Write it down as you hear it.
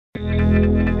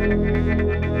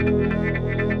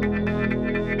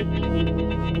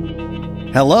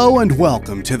Hello and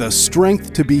welcome to the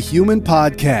Strength to Be Human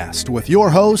podcast with your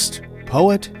host,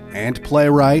 poet and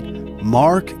playwright,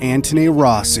 Mark Antony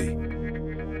Rossi.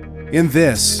 In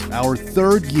this, our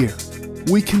third year,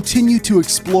 we continue to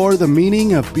explore the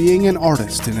meaning of being an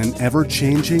artist in an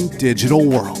ever-changing digital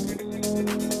world.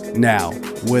 Now,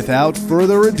 without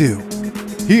further ado,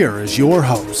 here is your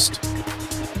host.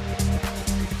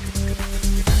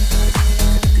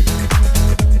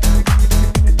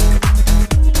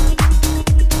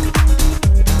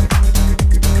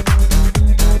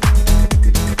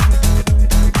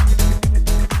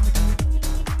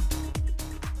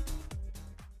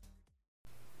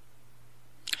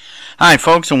 Hi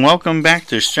folks, and welcome back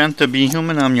to Strength to Be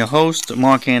Human. I'm your host,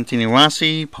 Mark Antony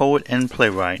Rossi, poet and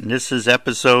playwright. And this is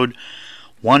episode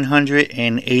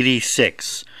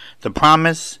 186, The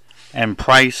Promise and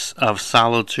Price of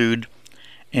Solitude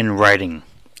in Writing.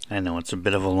 I know it's a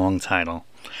bit of a long title.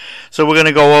 So we're going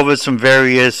to go over some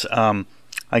various, I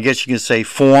guess you can say,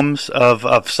 forms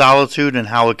of solitude and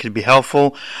how it could be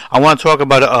helpful. I want to talk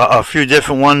about a few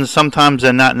different ones. Sometimes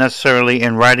they're not necessarily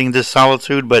in writing this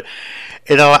solitude, but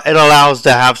it allows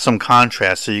to have some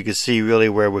contrast so you can see really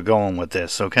where we're going with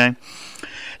this, okay?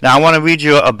 Now, I want to read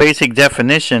you a basic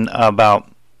definition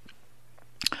about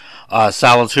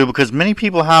solitude because many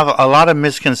people have a lot of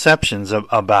misconceptions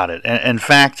about it. In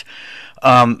fact,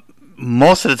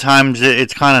 most of the times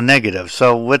it's kind of negative.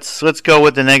 So let's go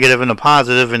with the negative and the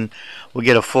positive, and we'll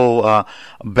get a full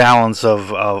balance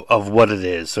of what it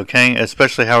is, okay?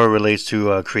 Especially how it relates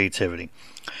to creativity.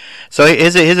 So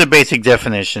here's a basic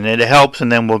definition. It helps,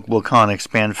 and then we'll kind of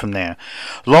expand from there.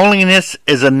 Loneliness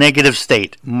is a negative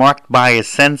state marked by a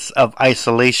sense of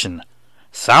isolation.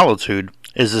 Solitude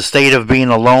is a state of being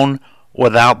alone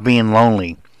without being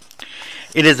lonely.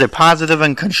 It is a positive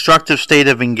and constructive state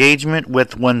of engagement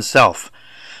with oneself.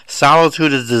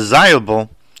 Solitude is desirable,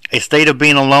 a state of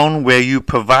being alone where you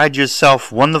provide yourself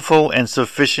wonderful and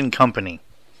sufficient company.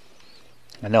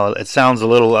 I know it sounds a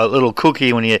little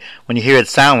kooky when you hear it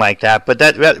sound like that, but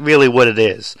that's really what it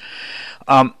is.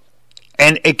 And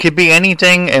it could be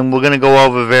anything, and we're going to go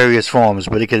over various forms,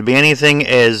 but it could be anything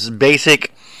as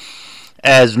basic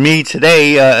as me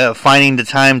today finding the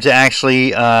time to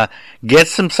actually get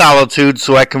some solitude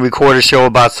so I can record a show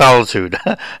about solitude.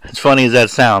 As funny as that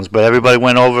sounds, but everybody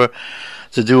went over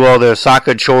to do all their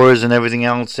soccer chores and everything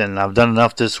else, and I've done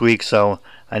enough this week, so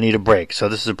I need a break. So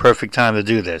this is a perfect time to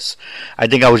do this. I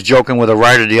think I was joking with a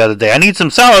writer the other day. I need some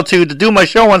solitude to do my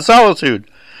show on solitude.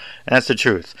 And that's the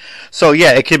truth. So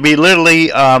yeah, it could be literally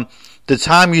the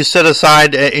time you set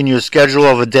aside in your schedule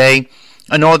of a day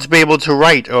in order to be able to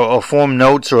write or form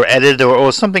notes or edit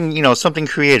or something, something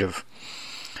creative.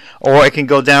 Or it can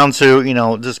go down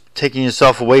to, just taking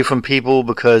yourself away from people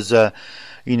because,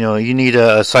 you need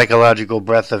a psychological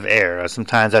breath of air.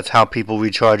 Sometimes that's how people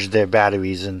recharge their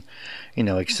batteries and,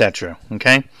 etc.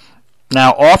 Okay?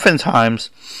 Now,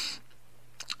 oftentimes,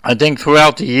 I think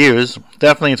throughout the years,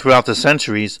 definitely throughout the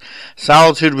centuries,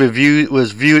 solitude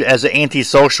was viewed as an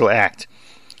antisocial act,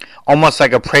 almost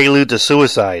like a prelude to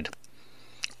suicide,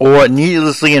 or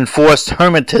needlessly enforced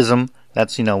hermetism,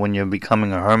 that's, when you're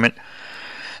becoming a hermit,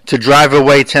 to drive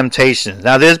away temptation.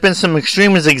 Now, there's been some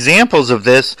extreme examples of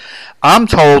this. I'm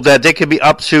told that there could be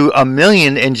up to 1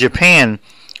 million in Japan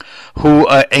who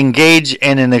engage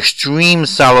in an extreme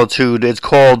solitude. It's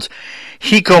called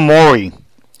hikikomori,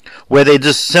 where they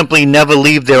just simply never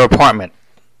leave their apartment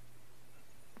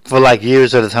for like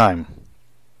years at a time.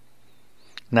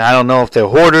 Now, I don't know if they're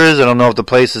hoarders. I don't know if the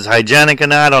place is hygienic or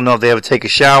not. I don't know if they ever take a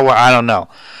shower. I don't know.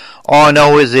 All I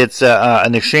know is it's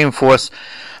an extreme forced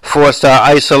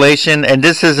isolation, and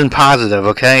this isn't positive,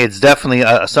 okay? It's definitely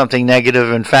something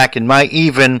negative. In fact, it might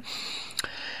even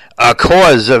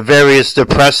cause various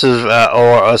depressive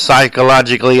or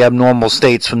psychologically abnormal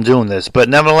states from doing this. But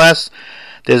nevertheless,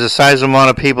 there's a sizable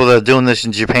amount of people that are doing this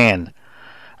in Japan.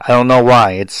 I don't know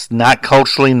why. It's not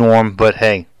culturally norm, but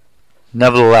hey,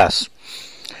 nevertheless.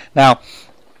 Now,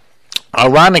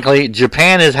 ironically,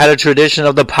 Japan has had a tradition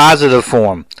of the positive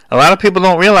form. A lot of people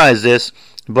don't realize this,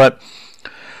 but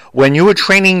when you were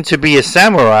training to be a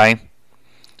samurai,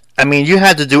 you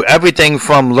had to do everything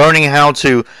from learning how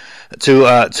to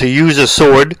use a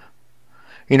sword.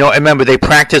 Remember, they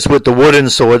practice with the wooden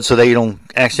sword so that you don't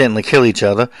accidentally kill each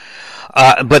other.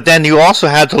 But then you also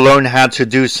had to learn how to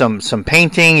do some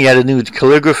painting. You had to do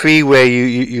calligraphy where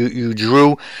you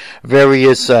drew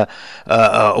various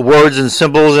words and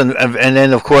symbols, and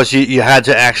then of course you had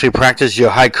to actually practice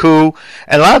your haiku.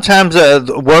 And a lot of times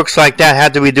works like that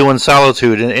had to be done in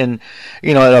solitude in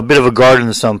a bit of a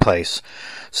garden someplace.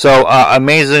 So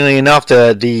amazingly enough,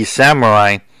 the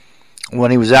samurai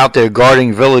when he was out there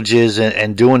guarding villages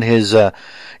and doing his,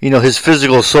 his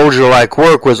physical soldier-like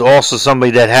work, was also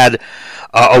somebody that had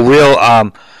a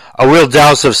real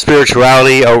dose of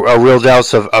spirituality, a real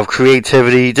dose of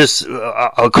creativity, just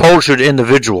a cultured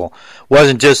individual.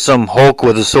 Wasn't just some Hulk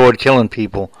with a sword killing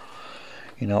people,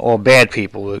 or bad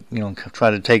people,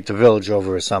 trying to take the village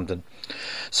over or something.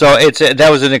 So that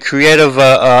was in a creative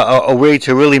a way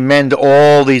to really mend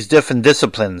all these different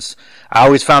disciplines. I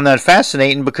always found that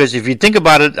fascinating, because if you think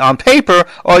about it on paper,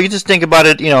 or you just think about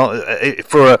it,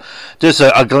 for just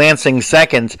a glancing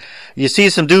second, you see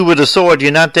some dude with a sword,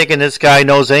 you're not thinking this guy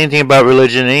knows anything about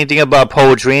religion, anything about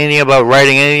poetry, anything about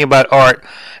writing, anything about art,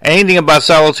 anything about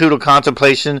solitude or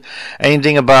contemplation,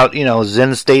 anything about,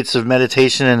 Zen states of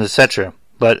meditation and etc.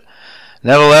 But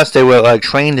nevertheless, they were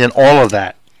trained in all of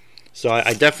that. So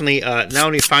I definitely not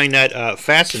only find that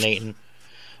fascinating,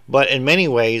 but in many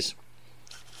ways,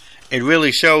 it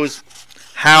really shows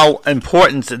how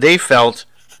important they felt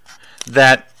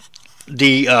that not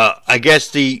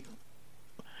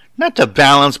the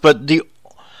balance, but the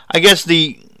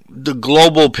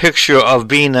global picture of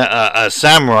being a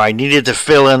samurai needed to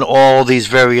fill in all these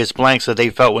various blanks that they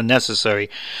felt were necessary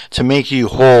to make you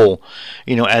whole,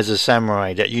 as a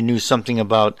samurai, that you knew something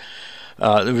about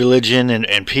religion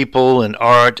and people and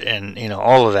art and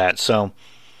all of that. So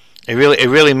it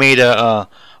really made a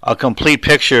complete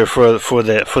picture for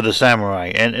the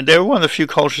samurai, and they were one of the few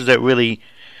cultures that really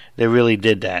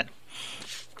did that.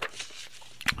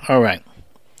 All right,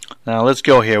 now let's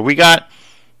go here. We got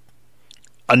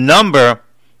a number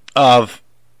of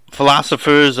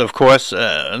philosophers, of course.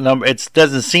 It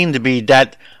doesn't seem to be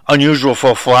that unusual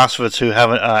for a philosopher to have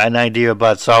an idea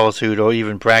about solitude or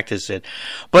even practice it,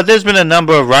 but there's been a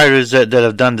number of writers that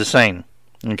have done the same.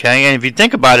 Okay, and if you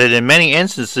think about it, in many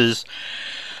instances,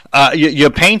 your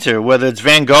painter, whether it's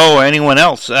Van Gogh or anyone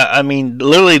else,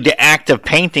 literally the act of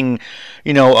painting,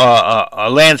 a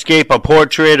landscape, a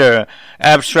portrait, or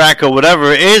abstract, or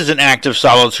whatever, is an act of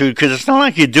solitude, because it's not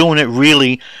like you're doing it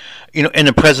really, in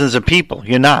the presence of people.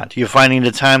 You're not. You're finding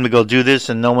the time to go do this,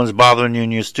 and no one's bothering you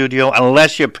in your studio,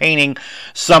 unless you're painting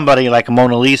somebody like a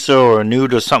Mona Lisa or a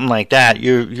nude or something like that.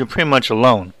 You're pretty much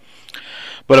alone.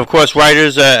 But of course,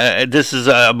 writers, this is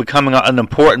becoming an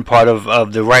important part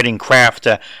of the writing craft,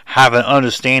 to have an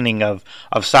understanding of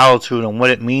solitude and what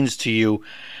it means to you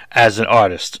as an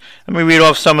artist. Let me read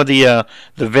off some of the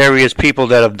various people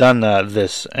that have done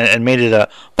this and made it a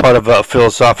part of a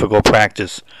philosophical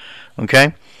practice.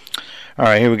 Okay? All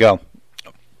right, here we go.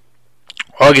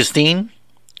 Augustine,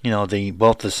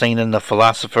 both the saint and the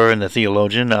philosopher and the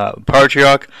theologian,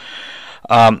 patriarch.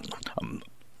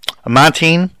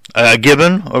 Martin,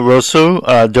 Gibbon, Rousseau,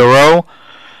 Diderot,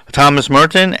 Thomas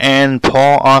Merton, and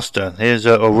Paul Auster. Here's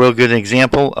a real good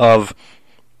example of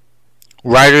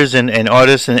writers and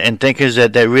artists and thinkers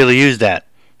that really use that.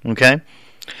 Okay?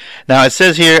 Now it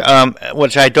says here,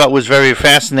 which I thought was very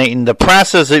fascinating, the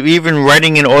process of even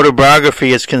writing an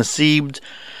autobiography is conceived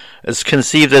as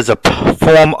a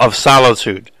form of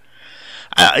solitude.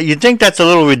 You'd think that's a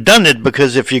little redundant,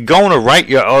 because if you're going to write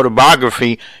your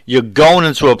autobiography, you're going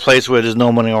into a place where there's no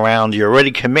one around. You're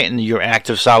already committing your act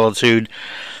of solitude.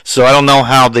 So I don't know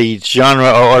how the genre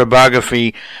of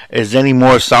autobiography is any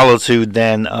more solitude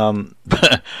than,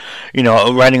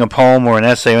 writing a poem or an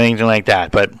essay or anything like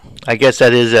that. But I guess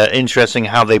that is interesting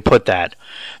how they put that.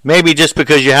 Maybe just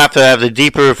because you have to have the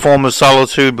deeper form of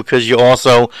solitude, because you're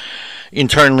also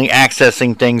internally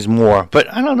accessing things more. But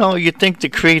I don't know, you'd think the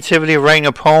creativity of writing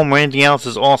a poem or anything else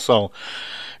is also,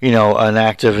 an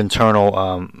act of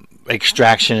internal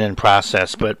extraction and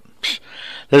process. But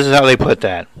this is how they put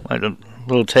that.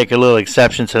 We'll take a little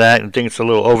exception to that and think it's a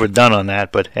little overdone on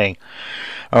that, but hey.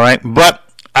 All right, but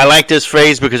I like this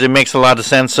phrase because it makes a lot of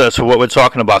sense to what we're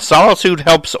talking about. Solitude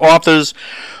helps authors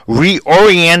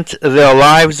reorient their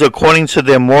lives according to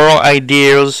their moral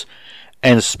ideals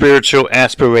and spiritual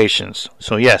aspirations.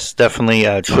 So yes,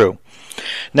 definitely true.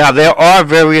 Now, there are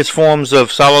various forms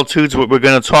of solitudes what we're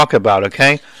going to talk about,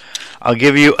 okay? I'll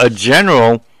give you a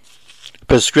general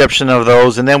prescription of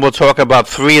those, and then we'll talk about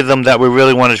 3 of them that we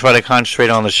really want to try to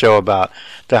concentrate on the show about,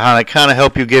 to kind of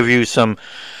help you, give you some,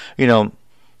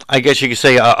 I guess you could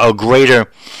say a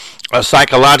greater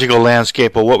psychological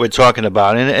landscape of what we're talking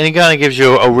about, and it kind of gives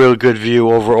you a real good view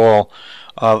overall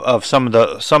of some of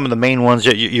the main ones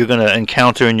that you're going to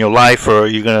encounter in your life, or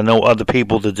you're going to know other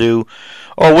people to do,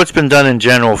 or what's been done in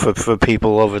general for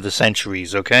people over the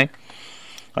centuries. Okay,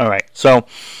 all right. So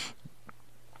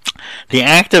the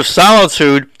act of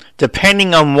solitude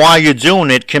depending on why you're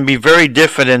doing it, can be very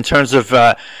different in terms of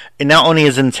not only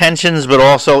its intentions, but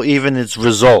also even its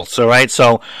results, all right?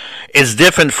 So it's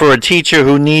different for a teacher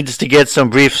who needs to get some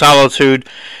brief solitude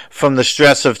from the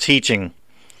stress of teaching,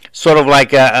 sort of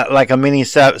like a mini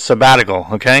sabbatical,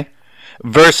 okay?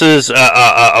 Versus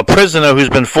a prisoner who's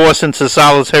been forced into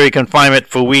solitary confinement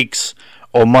for weeks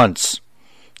or months,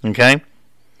 okay?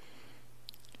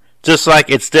 Just like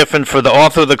it's different for the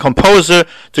author or the composer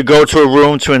to go to a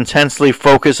room to intensely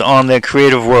focus on their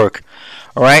creative work.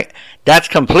 All right? That's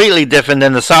completely different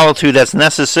than the solitude that's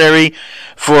necessary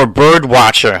for a bird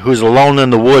watcher who's alone in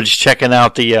the woods checking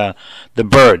out the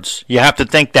birds. You have to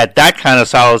think that kind of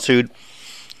solitude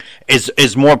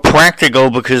is more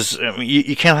practical because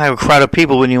you can't have a crowd of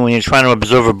people when you're trying to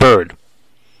observe a bird.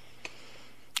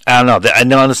 I don't know. I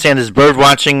don't understand this bird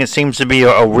watching. It seems to be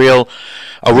a real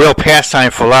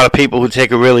pastime for a lot of people who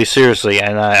take it really seriously,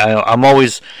 and I'm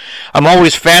always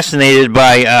fascinated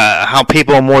by how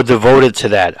people are more devoted to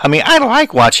that. I mean, I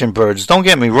like watching birds. Don't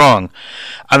get me wrong.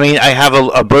 I mean, I have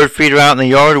a bird feeder out in the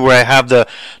yard where I have the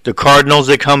cardinals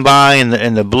that come by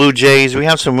and the blue jays. We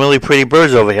have some really pretty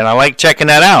birds over here, and I like checking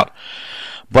that out.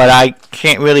 But I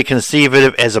can't really conceive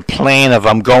it as a plan of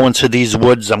I'm going to these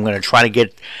woods, I'm going to try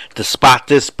to spot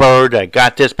this bird, I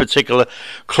got this particular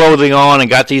clothing on, and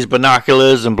got these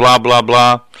binoculars, and blah, blah,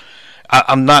 blah.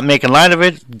 I'm not making light of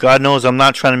it. God knows I'm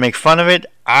not trying to make fun of it.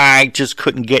 I just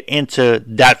couldn't get into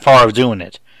that far of doing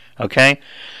it, okay?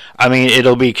 I mean,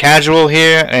 it'll be casual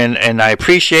here, and I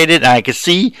appreciate it, and I can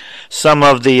see some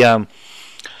of the...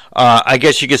 I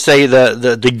guess you could say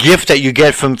the gift that you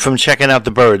get from checking out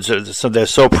the birds. So they're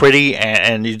so pretty,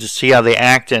 and you just see how they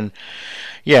act. And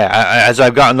yeah, as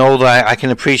I've gotten older, I can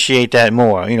appreciate that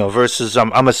more. Versus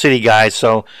I'm a city guy,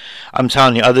 so I'm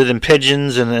telling you, other than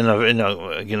pigeons and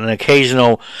an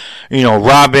occasional,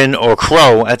 robin or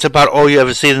crow, that's about all you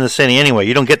ever see in the city anyway.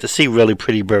 You don't get to see really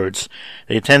pretty birds.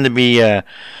 They tend to be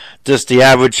just the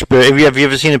average. Have you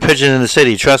ever seen a pigeon in the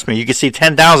city? Trust me, you can see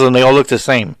 10,000, they all look the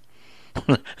same.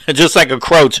 Just like a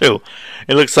crow too.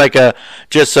 It looks like an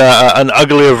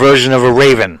uglier version of a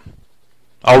raven.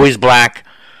 Always black,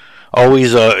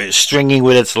 always stringy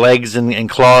with its legs and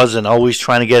claws, and always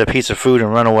trying to get a piece of food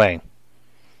and run away.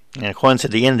 And according to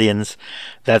the Indians,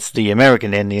 that's the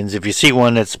American Indians, if you see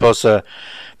one, it's supposed to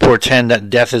portend that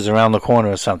death is around the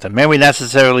corner or something. Maybe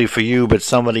necessarily for you, but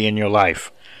somebody in your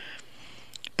life.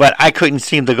 But I couldn't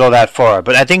seem to go that far.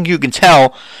 But I think you can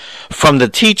tell from the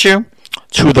teacher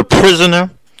to the prisoner,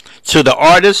 to the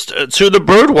artist, to the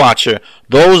bird watcher.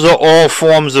 Those are all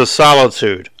forms of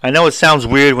solitude. I know it sounds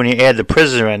weird when you add the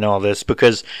prisoner in all this,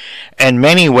 because in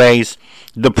many ways,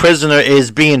 the prisoner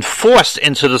is being forced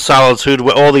into the solitude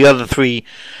where all the other three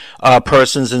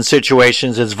persons and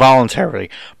situations is voluntary.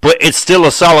 But it's still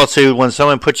a solitude when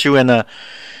someone puts you in a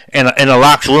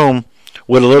locked room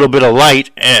with a little bit of light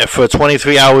for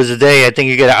 23 hours a day. I think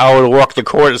you get an hour to walk the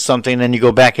court or something, and then you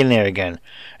go back in there again.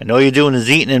 And all you're doing is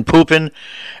eating and pooping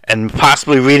and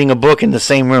possibly reading a book in the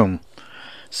same room.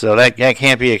 So that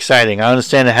can't be exciting. I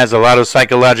understand it has a lot of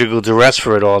psychological duress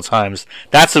for it all times.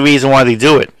 That's the reason why they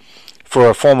do it, for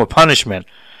a form of punishment.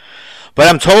 But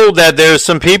I'm told that there's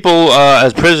some people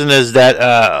as prisoners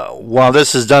that, while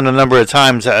this is done a number of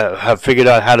times, have figured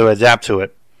out how to adapt to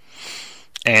it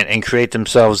and create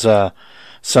themselves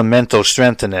some mental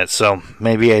strength in it. So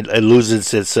maybe it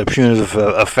loses its punitive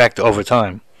effect over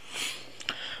time.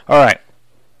 All right.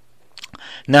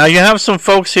 Now you have some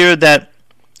folks here that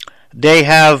they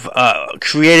have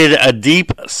created a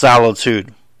deep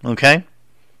solitude, okay?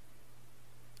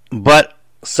 But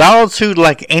solitude,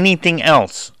 like anything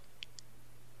else,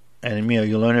 and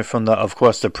you learn it from of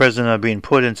course, the prisoner being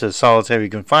put into solitary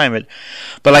confinement.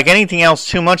 But like anything else,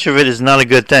 too much of it is not a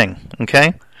good thing,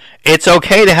 okay? It's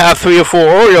okay to have 3 or 4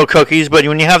 Oreo cookies, but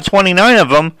when you have 29 of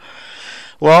them,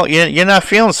 well, you're not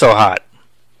feeling so hot,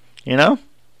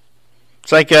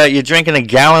 It's like you're drinking a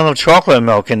gallon of chocolate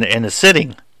milk in a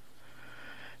sitting.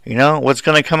 What's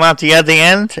going to come out the other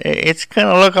end? It's going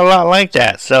to look a lot like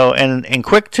that. So and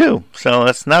quick too. So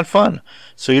that's not fun.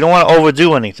 So you don't want to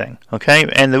overdo anything, okay?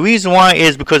 And the reason why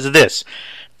is because of this.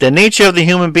 The nature of the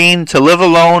human being to live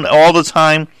alone all the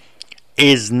time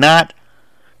is not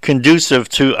conducive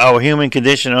to our human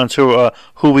condition or to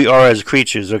who we are as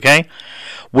creatures, okay?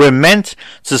 We're meant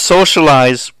to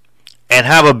socialize and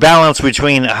have a balance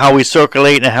between how we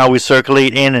circulate and how we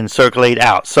circulate in and circulate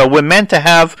out. So we're meant to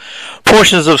have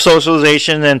portions of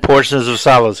socialization and portions of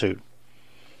solitude.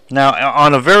 Now,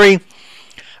 on a very,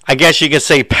 I guess you could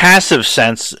say, passive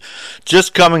sense,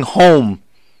 just coming home,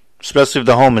 especially if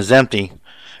the home is empty,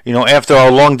 after a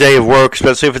long day of work,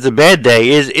 especially if it's a bad day,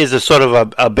 is a sort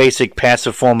of a basic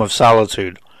passive form of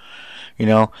solitude.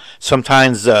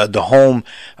 Sometimes the home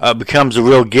becomes a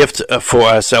real gift for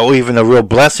us, or even a real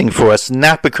blessing for us,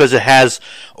 not because it has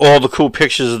all the cool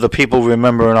pictures of the people we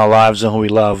remember in our lives and who we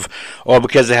love, or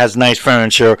because it has nice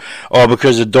furniture, or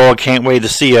because the dog can't wait to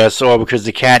see us, or because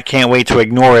the cat can't wait to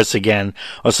ignore us again,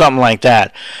 or something like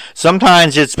that.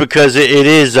 Sometimes it's because it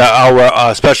is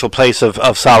our special place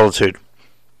of solitude.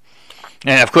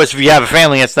 And of course, if you have a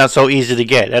family, it's not so easy to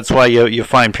get. That's why you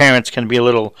find parents can be a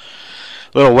little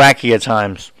wacky at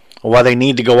times, or why they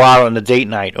need to go out on a date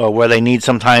night, or where they need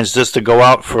sometimes just to go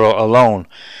out for alone.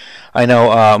 I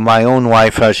know my own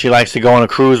wife, she likes to go on a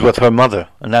cruise with her mother,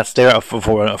 and that's there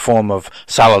for a form of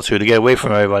solitude, to get away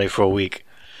from everybody for a week.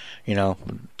 Kind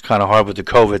of hard with the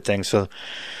COVID thing, so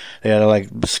they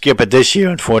had to skip it this year,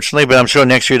 unfortunately, but I'm sure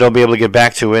next year they'll be able to get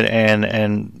back to it,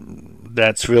 and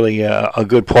that's really a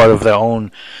good part of their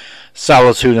own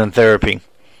solitude and therapy.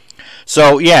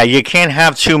 So, yeah, you can't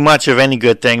have too much of any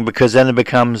good thing, because then it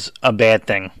becomes a bad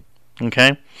thing.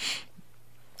 Okay?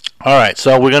 All right,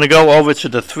 so we're going to go over to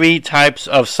the 3 types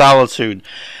of solitude.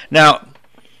 Now,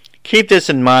 keep this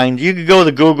in mind. You could go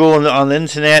to Google and on the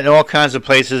internet and all kinds of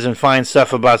places and find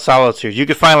stuff about solitude. You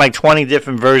could find 20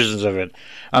 different versions of it.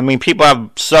 I mean, people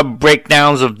have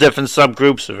sub-breakdowns of different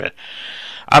subgroups of it.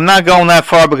 I'm not going that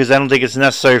far because I don't think it's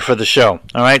necessary for the show.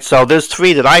 All right, so there's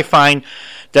 3 that I find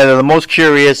that are the most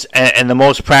curious and the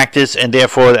most practiced, and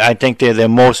therefore I think they're the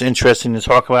most interesting to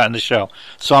talk about in the show.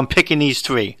 So I'm picking these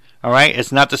 3. All right,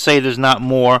 it's not to say there's not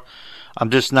more. I'm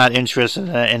just not interested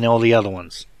in all the other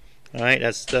ones. All right,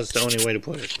 that's the only way to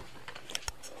put it.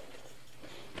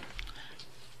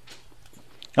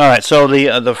 All right, so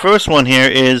the first one here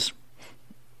is,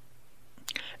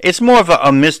 it's more of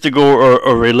a mystical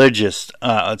or religious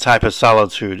type of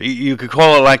solitude. You could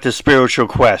call it like the spiritual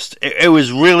quest. It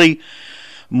was really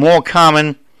more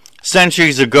common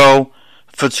centuries ago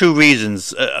for 2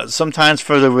 reasons. Sometimes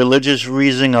for the religious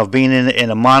reason of being in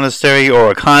a monastery or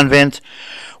a convent,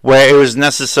 where it was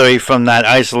necessary from that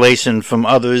isolation from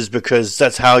others, because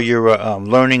that's how you're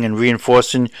learning and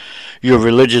reinforcing your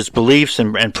religious beliefs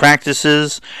and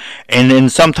practices. And then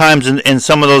sometimes in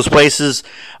some of those places,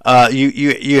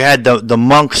 you had the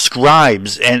monk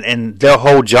scribes, and their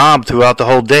whole job throughout the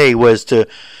whole day was to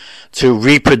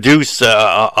reproduce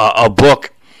a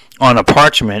book on a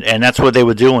parchment, and that's what they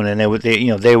were doing. And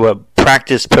they were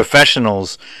practiced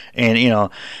professionals, and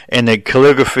in the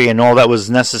calligraphy and all that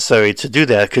was necessary to do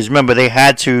that. Because remember, they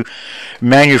had to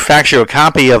manufacture a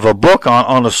copy of a book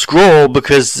on a scroll,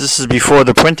 because this is before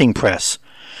the printing press.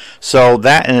 So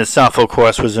that in itself, of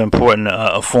course, was an important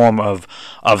a form of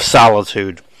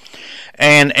solitude.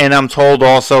 And I'm told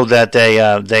also that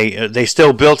they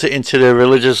still built it into their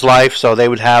religious life. So they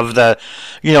would have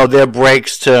their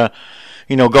breaks to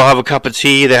go have a cup of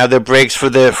tea. They have their breaks for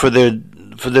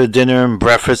their dinner and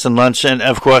breakfast and lunch, and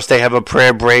of course they have a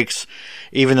prayer breaks,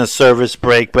 even a service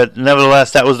break. But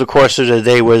nevertheless, that was the course of the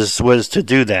day, was to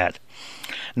do that.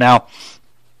 Now,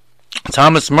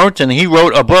 Thomas Merton, he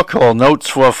wrote a book called Notes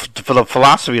for the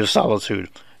Philosophy of Solitude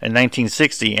in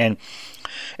 1960, and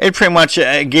it pretty much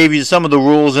gave you some of the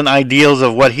rules and ideals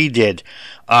of what he did.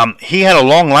 He had a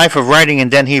long life of writing, and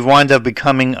then he wound up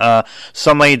becoming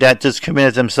somebody that just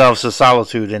committed themselves to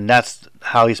solitude, and that's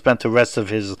how he spent the rest of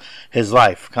his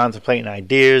life, contemplating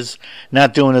ideas,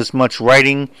 not doing as much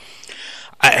writing.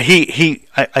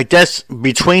 I guess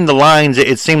between the lines,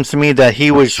 it seems to me that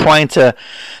he was trying to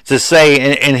say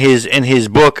in his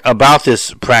book about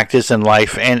this practice in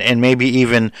life, and maybe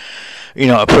even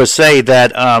per se,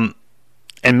 that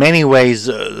in many ways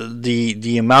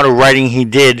the amount of writing he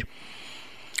did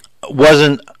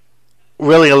wasn't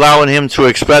really allowing him to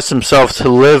express himself, to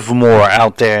live more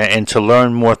out there and to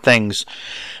learn more things,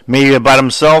 maybe about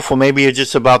himself, or maybe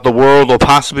just about the world, or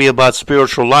possibly about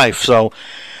spiritual life. So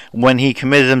when he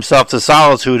committed himself to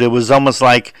solitude, it was almost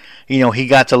like he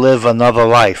got to live another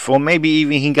life, or maybe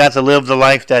even he got to live the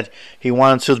life that he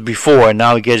wanted to before, and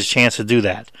now he gets a chance to do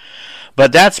that.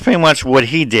 But that's pretty much what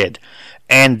he did.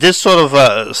 And this sort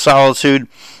of solitude,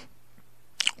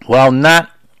 while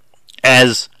not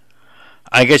as,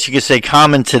 I guess you could say,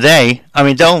 common today. I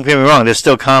mean, don't get me wrong, there's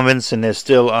still convents and there's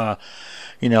still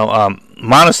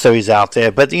monasteries out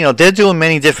there, but they're doing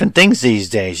many different things these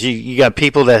days. You got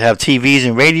people that have TVs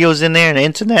and radios in there and the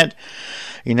internet.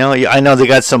 I know they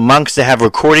got some monks that have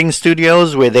recording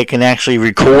studios where they can actually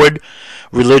record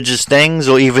religious things,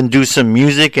 or even do some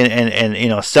music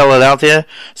and sell it out there,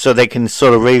 so they can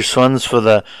sort of raise funds for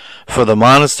the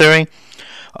monastery.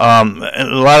 A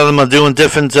lot of them are doing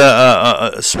different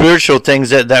spiritual things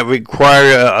that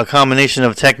require a combination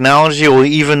of technology, or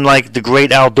even like the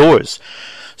great outdoors.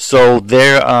 So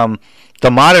they're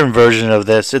the modern version of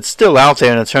this, it's still out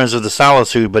there in terms of the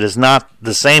solitude, but it's not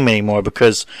the same anymore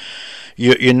because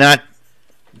you're not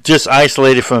just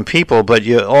isolated from people, but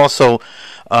you're also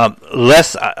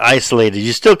less isolated.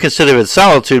 You still consider it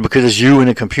solitude because it's you in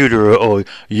a computer or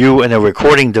you in a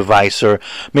recording device or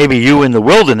maybe you in the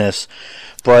wilderness,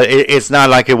 but it's not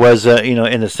like it was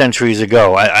in the centuries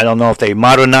ago. I don't know if they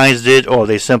modernized it or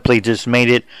they simply just made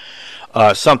it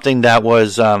something that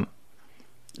was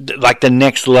like the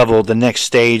next level, the next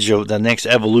stage, or the next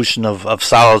evolution of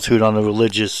solitude on the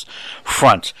religious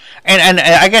front. And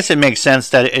I guess it makes sense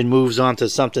that it moves on to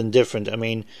something different. I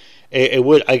mean, it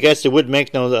would. I guess it would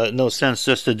make no sense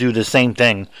just to do the same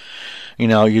thing,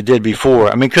 you did before.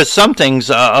 I mean, because some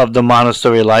things of the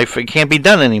monastery life, it can't be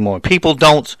done anymore. People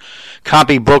don't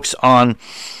copy books on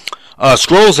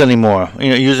scrolls anymore,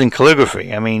 using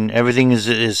calligraphy. I mean, everything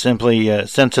is simply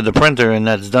sent to the printer, and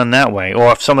that's done that way.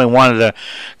 Or if somebody wanted a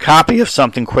copy of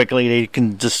something quickly, they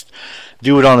can just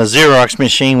do it on a Xerox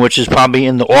machine, which is probably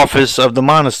in the office of the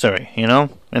monastery, in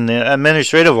the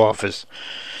administrative office.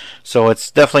 So it's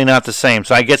definitely not the same.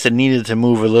 So I guess it needed to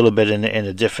move a little bit in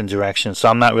a different direction. So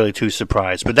I'm not really too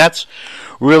surprised. But that's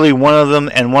really one of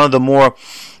them, and one of the more,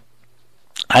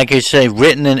 I could say,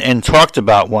 written and talked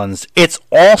about ones. It's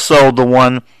also the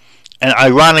one, and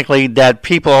ironically, that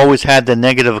people always had the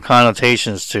negative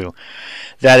connotations to.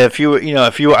 That if you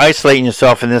were isolating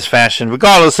yourself in this fashion,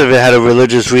 regardless if it had a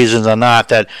religious reasons or not,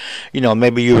 that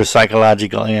maybe you were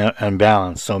psychologically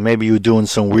unbalanced. So maybe you were doing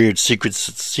some weird secret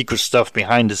stuff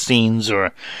behind the scenes,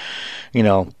 or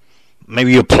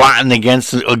maybe you're plotting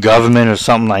against a government or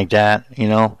something like that.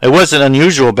 It wasn't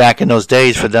unusual back in those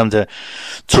days for them to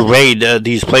raid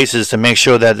these places to make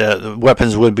sure that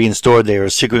weapons were being stored there, or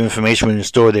secret information was being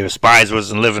stored there, spies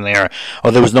wasn't living there, or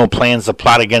there was no plans to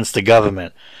plot against the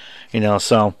government.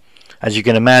 So as you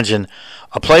can imagine,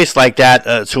 a place like that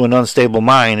to an unstable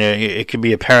mind, it could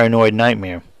be a paranoid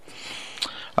nightmare.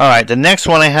 All right, the next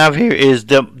one I have here is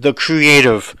the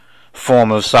creative form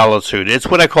of solitude. It's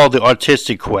what I call the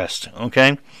artistic quest.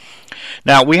 Okay,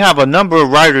 now we have a number of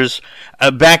writers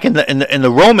back in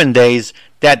the Roman days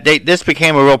that this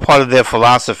became a real part of their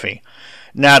philosophy.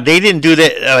 Now they didn't do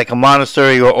that like a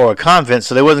monastery or a convent,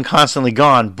 so they wasn't constantly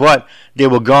gone, but they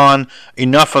were gone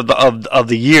enough of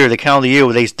the year, the calendar year,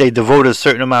 where they devoted a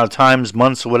certain amount of times,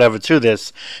 months, or whatever to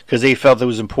this, because they felt it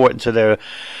was important to their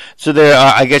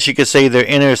I guess you could say their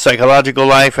inner psychological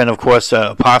life, and of course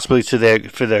possibly for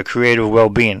their creative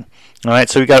well-being. All right,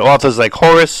 so we got authors like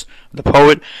Horace, the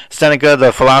poet, Seneca,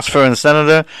 the philosopher and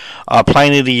senator,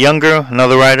 Pliny the Younger,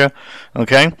 another writer.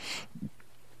 Okay,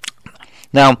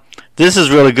 now this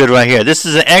is really good right here. This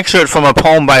is an excerpt from a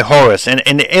poem by Horace, and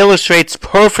it illustrates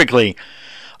perfectly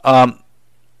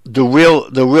the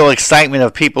real excitement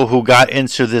of people who got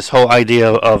into this whole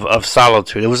idea of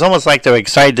solitude. It was almost like they're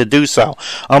excited to do so.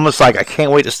 Almost like, I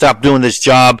can't wait to stop doing this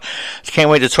job. I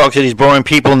can't wait to talk to these boring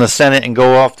people in the Senate and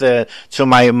go off to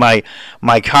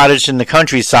my cottage in the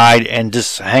countryside and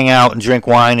just hang out and drink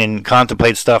wine and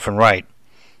contemplate stuff and write.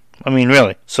 I mean,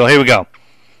 really. So here we go.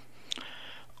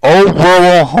 O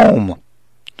rural home,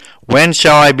 when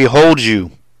shall I behold you?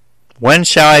 When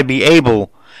shall I be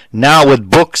able, now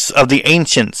with books of the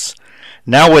ancients,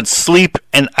 now with sleep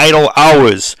and idle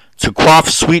hours, to quaff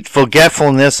sweet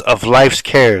forgetfulness of life's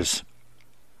cares?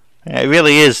 It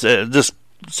really is just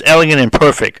elegant and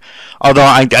perfect. Although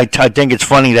I think it's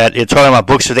funny that you're talking about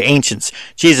books of the ancients.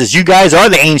 Jesus, you guys are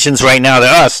the ancients right now to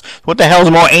us. What the hell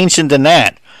is more ancient than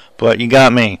that? But you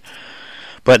got me.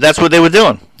 But that's what they were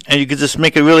doing. And you could just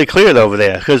make it really clear over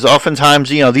there, because oftentimes,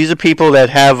 these are people that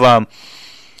have,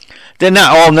 they're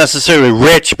not all necessarily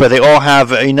rich, but they all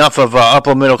have enough of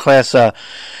upper middle class,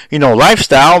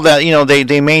 lifestyle that,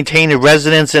 they maintain a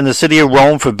residence in the city of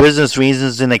Rome for business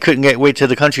reasons, and they couldn't wait to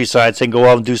the countryside so they can go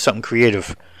out and do something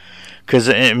creative. Because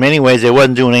in many ways, they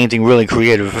wasn't doing anything really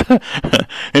creative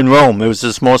in Rome. It was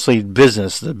just mostly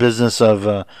business, the business of,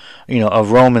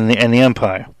 of Rome and the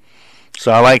empire.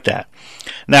 So I like that.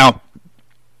 Now,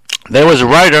 there was a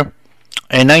writer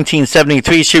in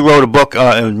 1973. She wrote a book,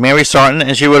 Mary Sarton,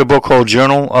 and she wrote a book called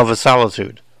Journal of a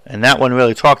Solitude. And that one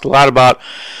really talked a lot about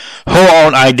her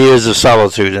own ideas of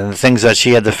solitude and the things that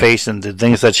she had to face and the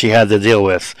things that she had to deal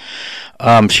with.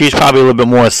 She's probably a little bit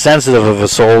more sensitive of a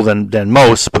soul than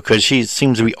most, because she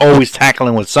seems to be always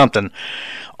tackling with something.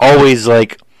 Always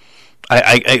like,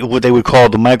 what they would call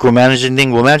the micromanaging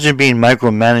thing. Well, imagine being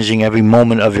micromanaging every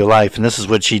moment of your life, and this is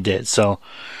what she did. So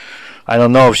I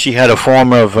don't know if she had a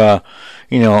form of,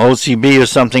 OCB or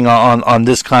something on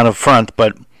this kind of front,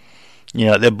 but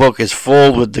Their book is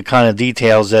full with the kind of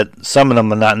details that some of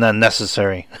them are not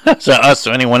necessary to us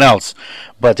or anyone else,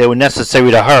 but they were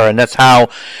necessary to her, and that's how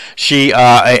she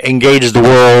engaged the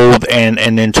world and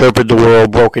interpreted the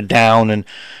world, broke it down, and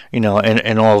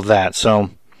and all of that. So,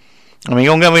 I mean,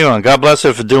 don't get me wrong, God bless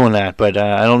her for doing that, but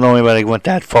I don't know anybody who went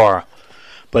that far.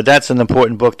 But that's an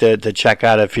important book to check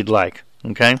out if you'd like.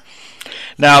 Okay.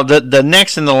 Now, the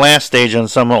next and the last stage on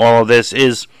some of all of this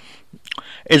is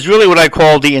really what I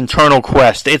call the internal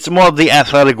quest. It's more of the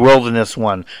athletic wilderness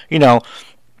one.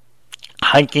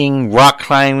 Hiking, rock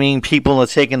climbing, people are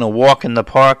taking a walk in the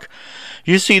park.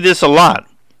 You see this a lot.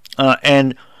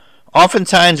 And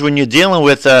oftentimes when you're dealing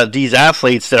with these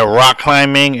athletes that are rock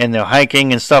climbing and they're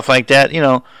hiking and stuff like that,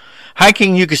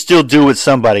 hiking you can still do with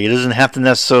somebody. It doesn't have to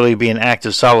necessarily be an act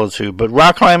of solitude. But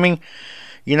rock climbing,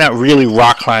 you're not really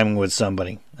rock climbing with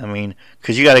somebody. I mean,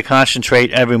 because you got to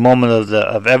concentrate every moment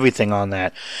of everything on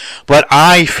that. But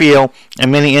I feel, in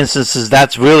many instances,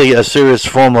 that's really a serious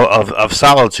form of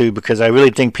solitude, because I really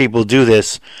think people do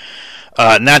this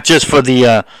not just for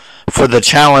the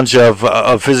challenge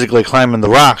of physically climbing the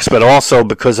rocks, but also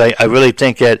because I really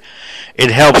think that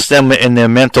it helps them in their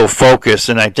mental focus,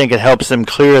 and I think it helps them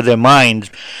clear their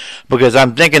mind. Because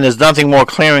I'm thinking there's nothing more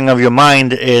clearing of your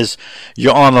mind is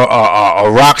you're on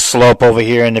a rock slope over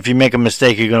here, and if you make a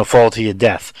mistake, you're going to fall to your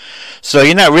death. So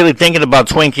you're not really thinking about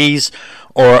Twinkies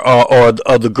or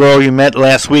the girl you met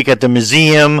last week at the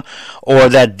museum, or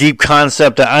that deep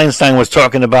concept that Einstein was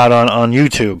talking about on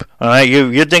YouTube. All right,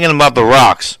 you're thinking about the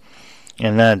rocks,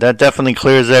 and that definitely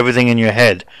clears everything in your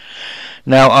head.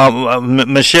 Now,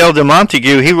 Michel de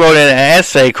Montaigu, he wrote an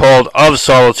essay called Of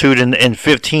Solitude in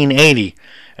 1580.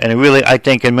 And it really, I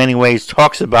think, in many ways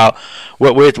talks about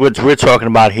what we're talking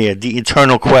about here, the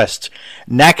eternal quest.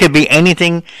 And that could be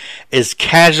anything as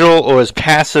casual or as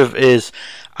passive as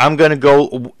I'm going to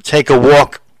go take a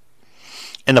walk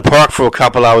in the park for a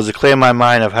couple hours to clear my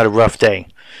mind. I've had a rough day.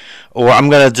 Or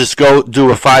I'm going to just go do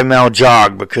a 5-mile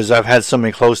jog because I've had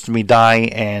somebody close to me die,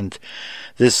 and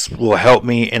this will help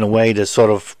me in a way to sort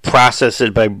of process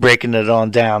it by breaking it on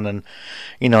down and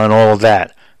all of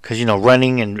that. Because,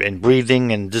 running and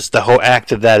breathing and just the whole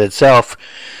act of that itself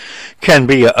can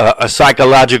be a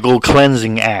psychological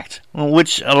cleansing act,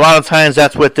 which a lot of times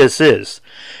that's what this is.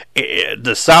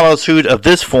 The solitude of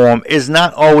this form is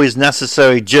not always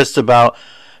necessary just about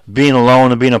being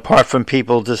alone and being apart from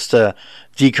people just to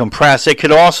decompress. It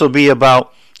could also be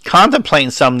about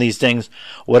contemplating some of these things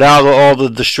without all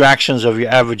the distractions of your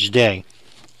average day,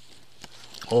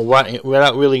 or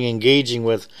without really engaging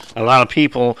with a lot of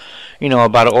people,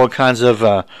 about all kinds of,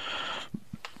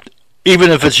 even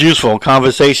if it's useful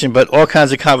conversation, but all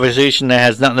kinds of conversation that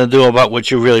has nothing to do about what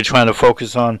you're really trying to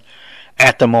focus on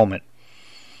at the moment.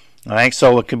 All right,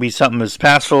 so it could be something as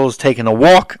pastoral as taking a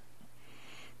walk.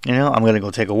 I'm going to go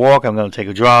take a walk. I'm going to take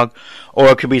a jog, or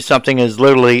it could be something as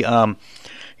literally, I'm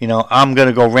going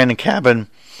to go rent a cabin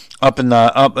up in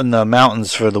the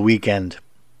mountains for the weekend.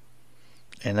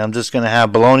 And I'm just going to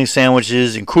have bologna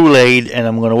sandwiches and Kool-Aid, and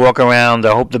I'm going to walk around.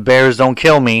 I hope the bears don't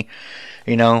kill me,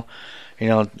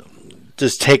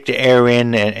 just take the air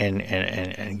in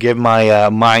and give my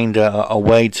mind a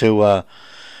way to,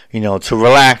 to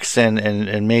relax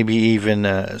and maybe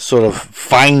even sort of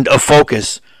find a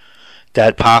focus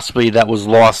that was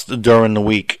lost during the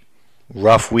week.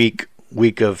 Rough week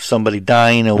of somebody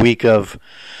dying, a week of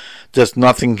just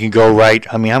nothing can go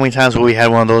right. I mean, how many times have we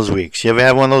had one of those weeks? You ever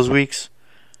had one of those weeks?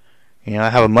 I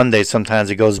have a Monday sometimes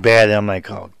it goes bad, and I'm like,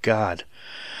 oh, God.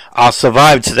 I'll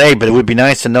survive today, but it would be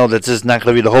nice to know that this is not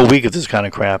going to be the whole week of this kind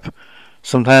of crap.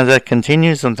 Sometimes that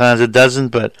continues, sometimes it doesn't,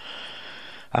 but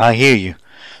I hear you.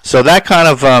 So that kind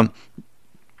of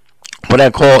what I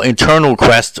call internal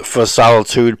quest for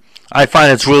solitude, I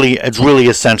find it's really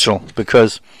essential,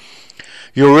 because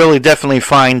you'll really definitely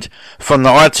find from the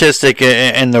artistic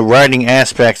and the writing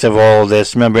aspects of all of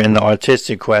this, remember, in the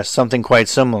artistic quest, something quite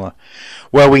similar,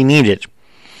 where we need it.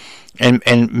 And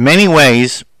in many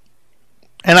ways,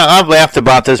 and I've laughed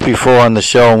about this before on the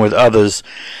show and with others,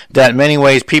 that in many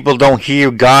ways people don't hear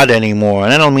God anymore.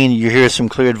 And I don't mean you hear some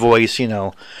cleared voice,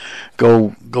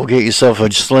 go get yourself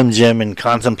a Slim Jim and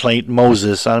contemplate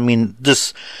Moses. I mean,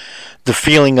 just the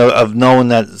feeling of knowing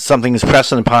that something is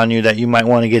pressing upon you that you might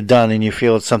want to get done, and you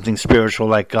feel it's something spiritual,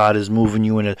 like God is moving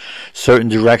you in a certain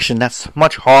direction. That's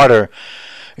much harder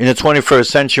in the 21st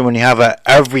century when you have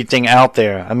everything out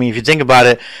there. I mean, if you think about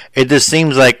it, it just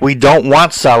seems like we don't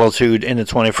want solitude in the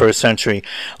 21st century.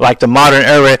 Like the modern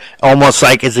era almost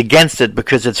like is against it,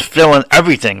 because it's filling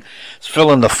everything.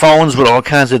 filling the phones with all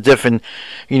kinds of different,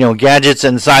 gadgets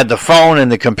inside the phone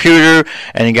and the computer,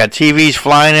 and you got TVs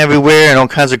flying everywhere and all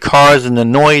kinds of cars and the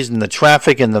noise and the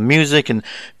traffic and the music and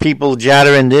people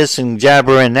jabbering this and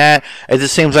jabbering that. It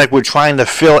just seems like we're trying to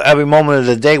fill every moment of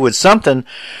the day with something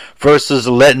versus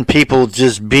letting people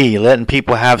just be, letting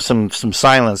people have some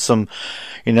silence,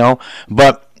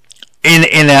 but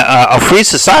in a free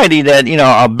society that,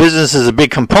 a business is a big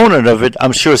component of it,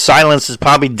 I'm sure silence is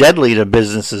probably deadly to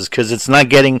businesses because it's not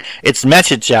getting its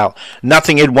message out.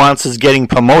 Nothing it wants is getting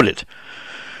promoted,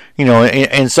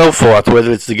 and so forth,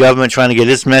 whether it's the government trying to get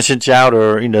its message out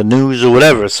or, news or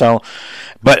whatever. So,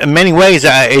 but in many ways,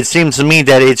 it seems to me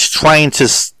that it's trying to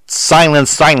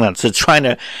silence. It's trying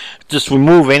to just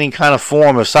remove any kind of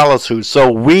form of solitude.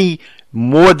 So we,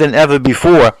 more than ever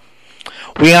before,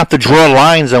 we have to draw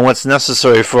lines on what's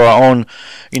necessary for our own,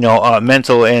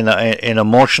 mental and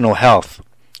emotional health.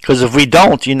 Because if we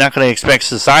don't, you're not going to expect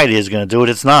society is going to do it.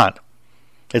 It's not.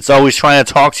 It's always trying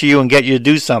to talk to you and get you to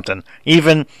do something.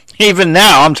 Even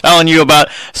now, I'm telling you about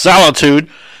solitude,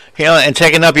 and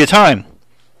taking up your time.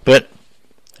 But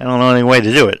I don't know any way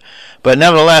to do it. But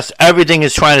nevertheless, everything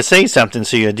is trying to say something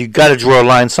to you. You've got to draw a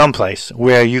line someplace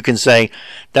where you can say,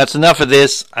 that's enough of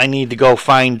this. I need to go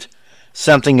find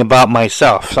something about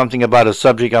myself, something about a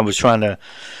subject I was trying to,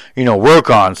 work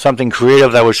on, something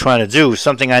creative that I was trying to do,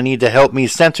 something I need to help me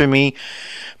center me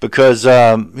because,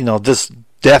 this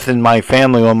death in my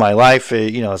family or my life,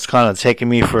 it's kind of taking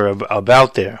me for a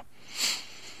bout there.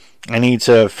 I need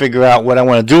to figure out what I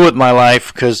want to do with my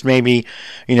life because maybe,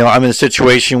 I'm in a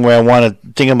situation where I want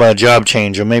to think about a job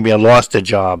change or maybe I lost a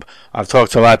job. I've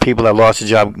talked to a lot of people that lost a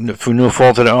job through no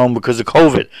fault of their own because of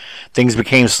COVID. Things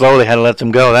became slow. They had to let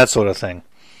them go, that sort of thing.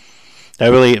 That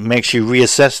really makes you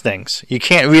reassess things. You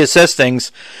can't reassess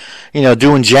things,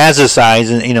 doing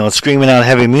jazzercise and, screaming out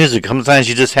heavy music. Sometimes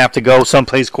you just have to go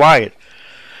someplace quiet.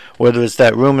 Whether it's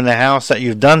that room in the house that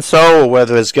you've done so or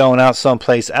whether it's going out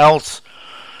someplace else.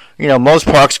 Most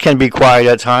parks can be quiet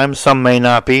at times. Some may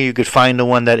not be. You could find the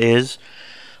one that is,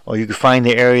 or you could find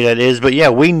the area that is. But yeah,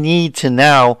 we need to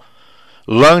now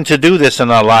learn to do this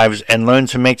in our lives and learn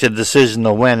to make the decision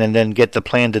of when and then get the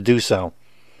plan to do so.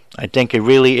 I think it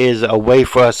really is a way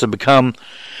for us to become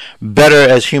better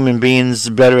as human beings,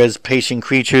 better as patient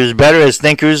creatures, better as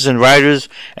thinkers and writers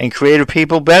and creative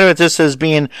people, better at this as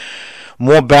being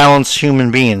more balanced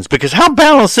human beings. Because how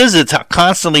balanced is it to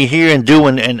constantly hear and do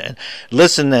and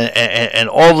listen and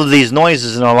all of these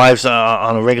noises in our lives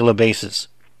on a regular basis?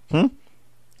 You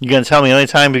going to tell me the only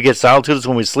time we get solitude is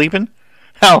when we're sleeping?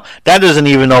 Hell, that doesn't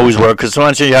even always work because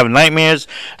sometimes you're having nightmares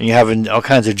and you're having all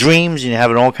kinds of dreams and you're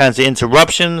having all kinds of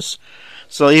interruptions.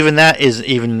 So even that is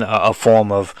even a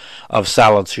form of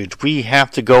solitude. We have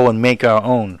to go and make our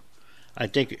own. I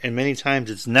think and many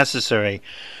times it's necessary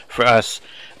for us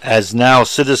as now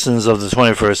citizens of the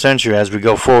 21st century as we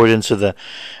go forward into the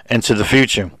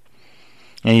future.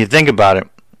 And you think about it,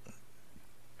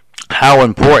 how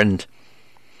important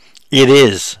it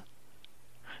is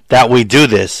that we do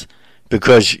this,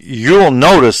 because you'll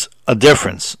notice a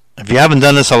difference. If you haven't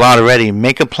done this a lot already,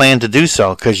 make a plan to do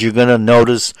so, because you're going to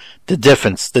notice the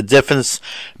difference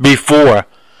before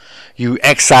you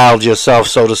exiled yourself,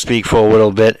 so to speak, for a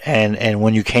little bit, and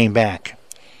when you came back.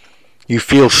 You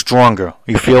feel stronger.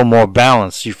 You feel more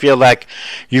balanced. You feel like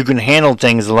you can handle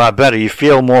things a lot better. You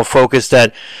feel more focused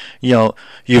that,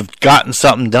 you've gotten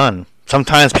something done.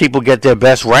 Sometimes people get their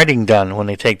best writing done when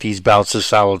they take these bouts of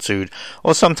solitude.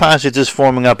 Or sometimes they're just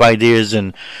forming up ideas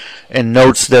and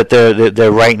notes that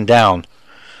they're writing down.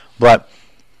 But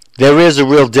there is a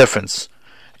real difference.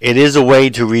 It is a way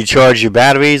to recharge your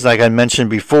batteries, like I mentioned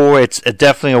before. It's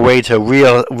definitely a way to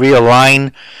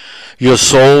realign your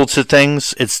soul to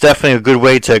things. It's definitely a good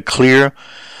way to clear,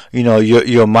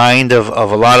 your mind of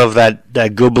a lot of that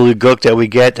gobbledygook that we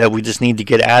get that we just need to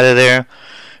get out of there.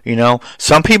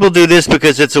 Some people do this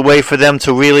because it's a way for them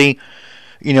to really,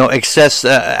 access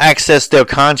their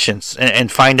conscience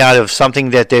and find out if something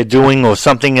that they're doing or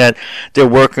something that they're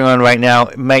working on right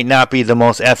now might not be the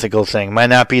most ethical thing,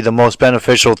 might not be the most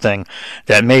beneficial thing,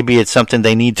 that maybe it's something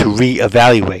they need to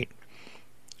reevaluate.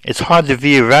 It's hard to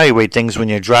reevaluate things when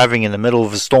you're driving in the middle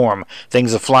of a storm.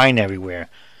 Things are flying everywhere.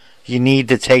 You need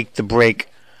to take the break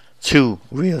to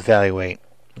reevaluate.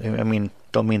 I mean,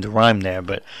 don't mean to rhyme there,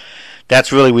 but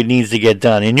that's really what needs to get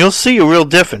done. And you'll see a real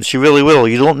difference. You really will.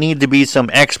 You don't need to be some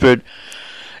expert,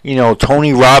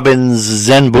 Tony Robbins,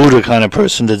 Zen Buddha kind of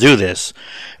person to do this.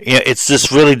 It's just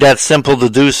really that simple to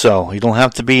do so. You don't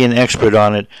have to be an expert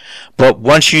on it. But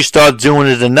once you start doing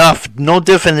it enough, no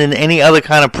different than any other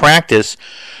kind of practice,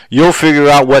 you'll figure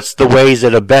out what's the ways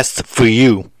that are best for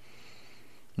you.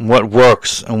 what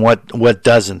works and what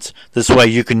doesn't. This way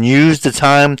you can use the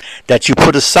time that you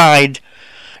put aside,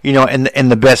 in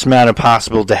the best manner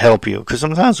possible to help you. Because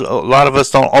sometimes a lot of us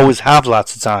don't always have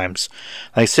lots of times.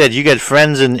 Like I said, you get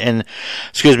friends and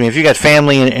if you got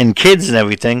family and kids and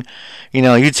everything,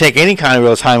 you take any kind of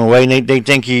real time away and they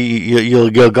think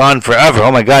you're gone forever.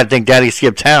 Oh my God, I think Daddy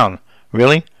skipped town.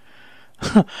 Really?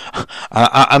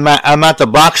 I'm at the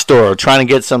box store trying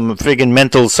to get some friggin'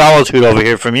 mental solitude over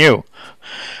here from you.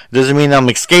 Doesn't mean I'm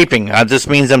escaping. It just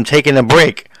means I'm taking a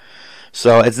break.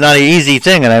 So it's not an easy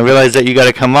thing, and I realize that you got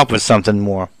to come up with something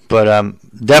more. But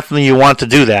definitely you want to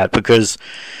do that, because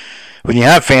when you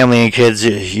have family and kids,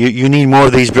 you need more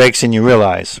of these breaks than you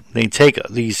realize. They take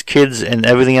these kids and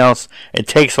everything else. It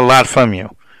takes a lot from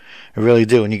you. It really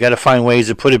do, and you got to find ways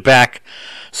to put it back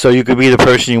so you could be the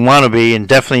person you want to be, and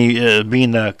definitely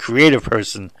being the creative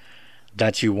person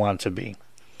that you want to be.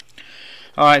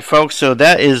 All right, folks, so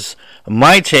that is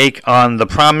my take on The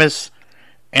Promise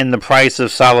and the Price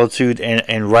of Solitude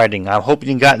and writing. I hope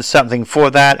you got something for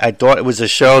that. I thought it was a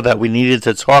show that we needed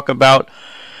to talk about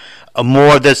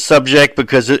more of this subject,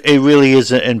 because it really is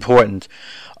important.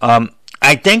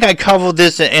 I think I covered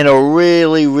this in a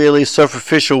really, really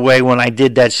superficial way when I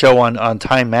did that show on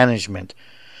time management.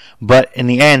 But in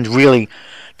the end, really,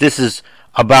 this is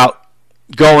about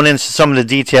going into some of the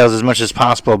details as much as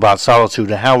possible about solitude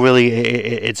and how really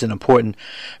it's an important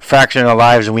factor in our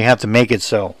lives, and we have to make it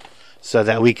so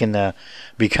that we can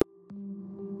become.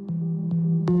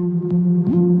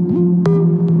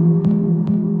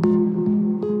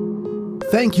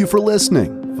 Thank you for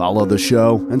listening. Follow the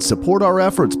show and support our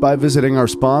efforts by visiting our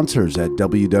sponsors at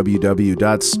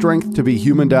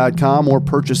www.strengthtobehuman.com or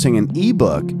purchasing an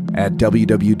ebook at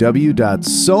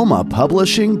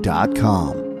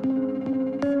www.somapublishing.com.